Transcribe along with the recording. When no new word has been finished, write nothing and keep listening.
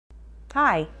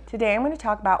Hi, today I'm going to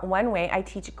talk about one way I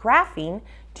teach graphing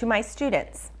to my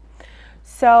students.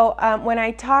 So when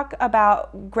I talk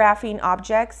about graphing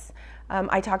objects,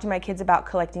 I talk to my kids about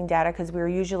collecting data because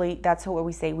that's what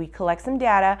we say, we collect some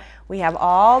data, we have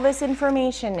all this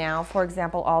information now, for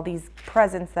example, all these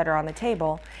presents that are on the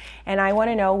table, and I want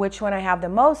to know which one I have the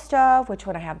most of, which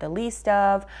one I have the least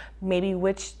of, maybe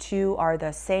which two are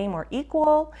the same or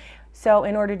equal. So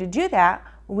in order to do that,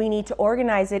 we need to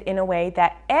organize it in a way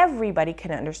that everybody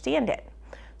can understand it.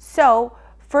 So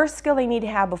first skill they need to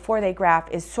have before they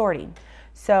graph is sorting.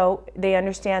 So they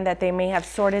understand that they may have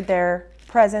sorted their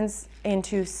presents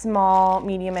into small,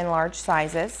 medium, and large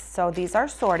sizes. So these are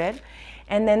sorted.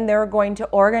 And then they're going to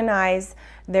organize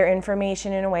their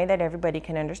information in a way that everybody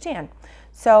can understand.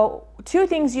 So two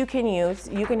things you can use.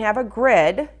 You can have a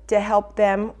grid to help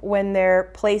them when they're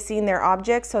placing their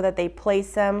objects so that they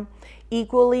place them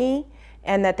equally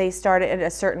and that they start at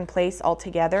a certain place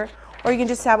altogether. Or you can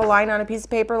just have a line on a piece of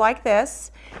paper like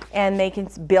this and they can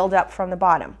build up from the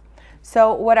bottom.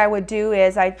 So what I would do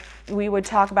is we would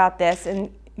talk about this,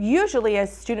 and usually a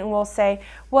student will say,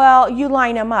 well, you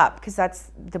line them up, because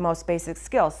that's the most basic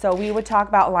skill. So we would talk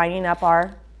about lining up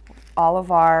all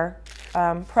of our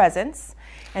presents,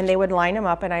 and they would line them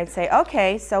up, and I'd say,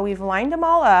 okay, so we've lined them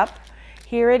all up.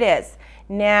 Here it is.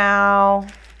 Now,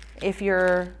 if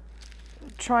you're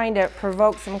trying to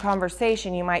provoke some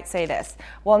conversation, you might say this.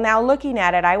 Well, now looking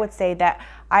at it, I would say that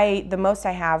the most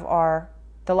I have are,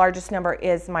 the largest number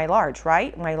is my large,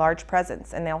 right? My large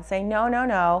presents. And they'll say, no, no,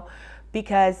 no,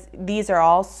 because these are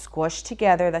all squished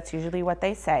together. That's usually what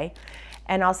they say.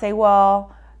 And I'll say,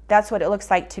 well, that's what it looks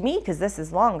like to me because this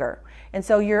is longer. And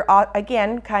so you're,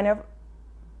 again, kind of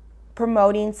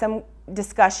promoting some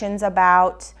discussions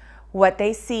about what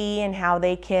they see and how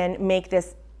they can make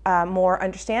this more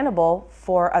understandable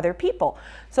for other people.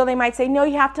 So they might say, no,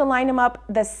 you have to line them up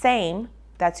the same.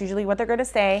 That's usually what they're going to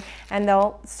say, and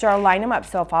they'll start to line them up.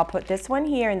 So if I'll put this one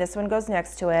here and this one goes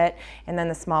next to it, and then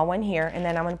the small one here, and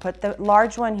then I'm going to put the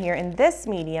large one here in this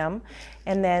medium,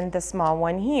 and then the small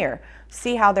one here.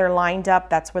 See how they're lined up?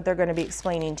 That's what they're going to be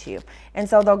explaining to you. And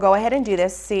so they'll go ahead and do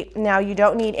this. See, now you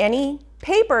don't need any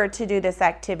paper to do this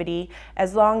activity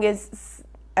as long as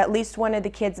at least one of the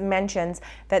kids mentions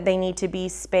that they need to be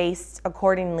spaced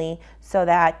accordingly so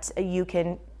that you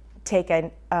can take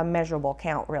a measurable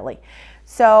count, really.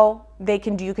 So you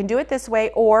can do it this way,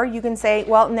 or you can say,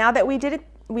 well, now that we did it,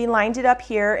 we lined it up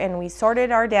here and we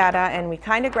sorted our data and we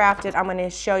kind of graphed it, I'm going to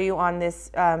show you on this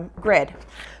grid.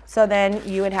 So then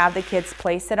you would have the kids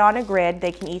place it on a grid.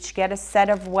 They can each get a set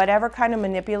of whatever kind of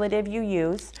manipulative you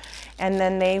use, and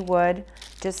then they would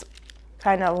just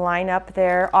kind of line up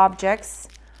their objects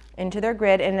into their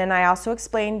grid. And then I also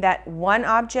explained that one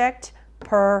object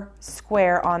per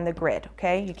square on the grid,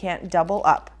 okay? You can't double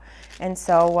up. And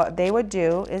so what they would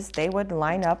do is they would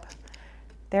line up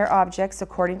their objects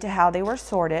according to how they were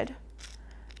sorted,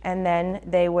 and then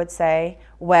they would say,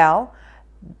 well,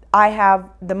 I have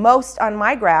the most on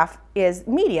my graph is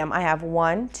medium. I have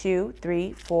 1, 2,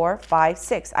 3, 4, 5,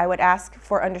 6. I would ask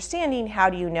for understanding. How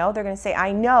do you know? They're going to say,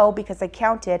 I know because I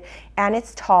counted and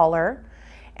it's taller.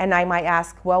 And I might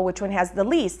ask, well, which one has the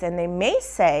least? And they may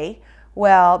say,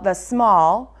 well, the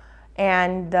small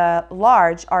and the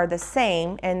large are the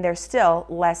same, and they're still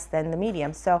less than the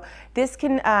medium. So this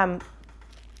can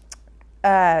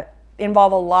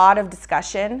involve a lot of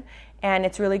discussion, and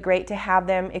it's really great to have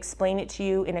them explain it to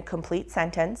you in a complete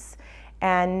sentence.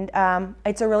 And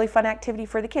it's a really fun activity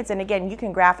for the kids. And again, you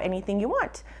can graph anything you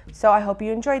want. So I hope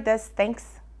you enjoyed this.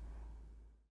 Thanks.